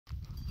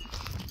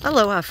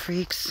Aloha,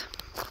 freaks.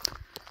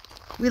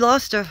 We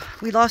lost a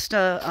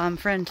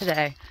friend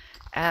today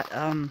at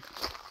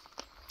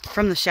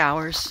from the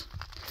showers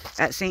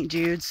at St.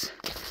 Jude's.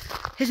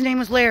 His name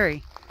was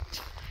Larry.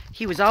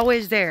 He was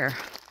always there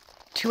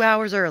 2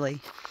 hours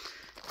early,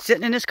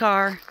 sitting in his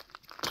car,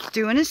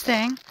 doing his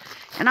thing,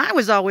 and I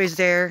was always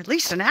there at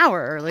least an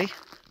hour early.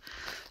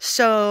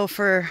 So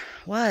for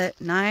what,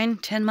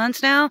 9-10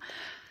 months now,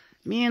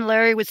 me and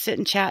Larry would sit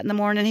and chat in the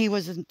morning. He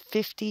was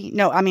 50.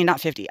 No, I mean,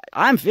 not 50.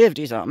 I'm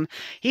 50 something.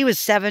 He was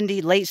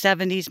 70, late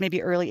 70s,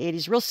 maybe early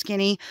 80s, real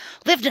skinny.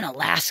 Lived in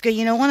Alaska,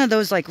 you know, one of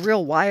those like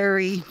real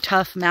wiry,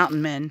 tough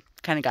mountain men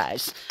kind of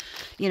guys.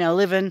 You know,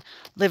 living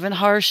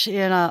harsh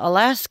in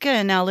Alaska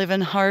and now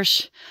living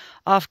harsh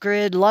off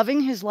grid,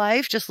 loving his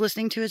life, just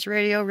listening to his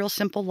radio, real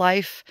simple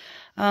life.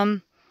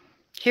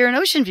 Here in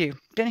Ocean View.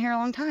 Been here a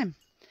long time.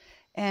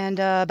 And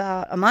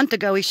about a month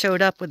ago, he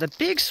showed up with a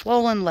big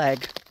swollen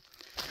leg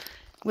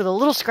with a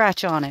little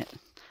scratch on it.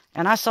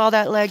 And I saw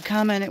that leg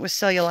coming. It was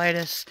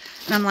cellulitis.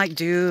 And I'm like,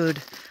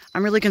 dude,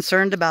 I'm really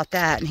concerned about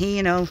that. And he,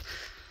 you know,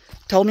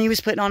 told me he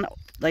was putting on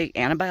like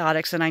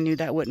antibiotics, and I knew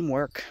that wouldn't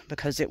work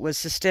because it was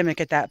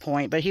systemic at that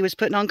point. But he was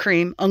putting on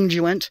cream,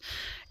 unguent.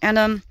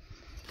 And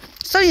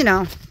so, you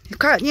know,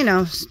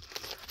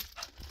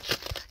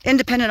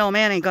 independent old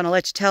man ain't gonna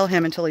let you tell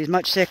him until he's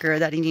much sicker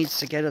that he needs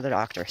to go to the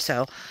doctor.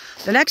 So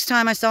the next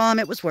time I saw him,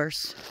 it was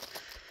worse.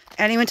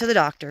 And he went to the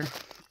doctor.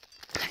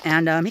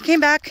 And he came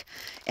back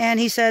and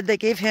he said they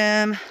gave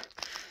him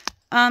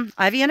IV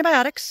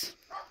antibiotics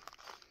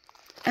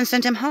and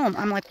sent him home.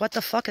 I'm like, what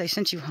the fuck? They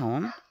sent you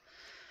home?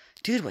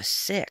 Dude was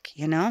sick,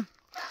 you know?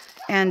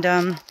 And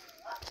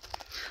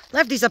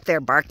Lefty's up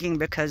there barking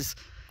because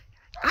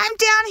I'm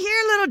down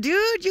here, little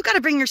dude. You got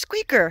to bring your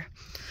squeaker.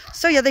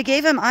 So yeah, they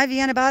gave him IV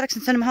antibiotics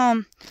and sent him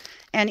home.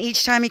 And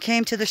each time he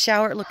came to the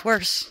shower, it looked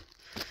worse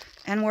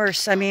and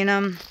worse. I mean,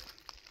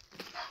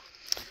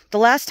 the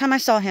last time I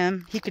saw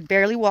him, he could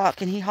barely walk,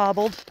 and he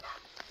hobbled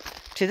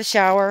to the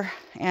shower,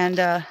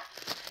 and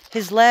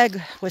his leg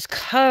was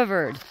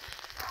covered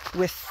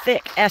with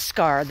thick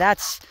eschar.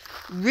 That's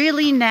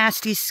really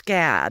nasty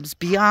scabs.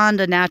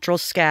 Beyond a natural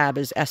scab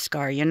is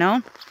eschar, you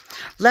know?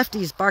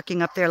 Lefty's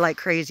barking up there like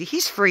crazy.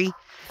 He's free.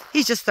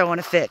 He's just throwing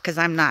a fit because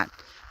I'm not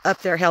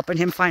up there helping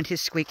him find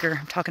his squeaker.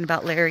 I'm talking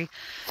about Larry.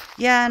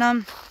 Yeah,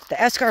 and the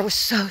eschar was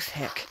so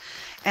thick.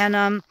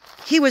 And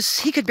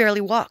he could barely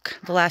walk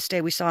the last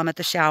day we saw him at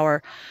the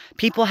shower.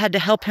 People had to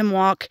help him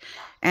walk,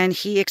 and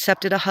he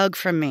accepted a hug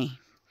from me.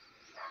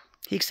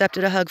 He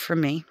accepted a hug from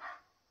me.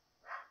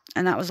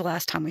 And that was the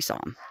last time we saw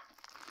him.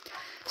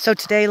 So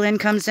today Lynn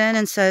comes in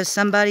and says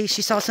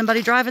she saw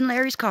somebody driving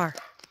Larry's car.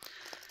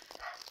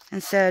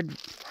 And said,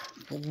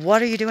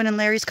 what are you doing in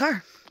Larry's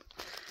car?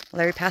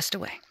 Larry passed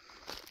away.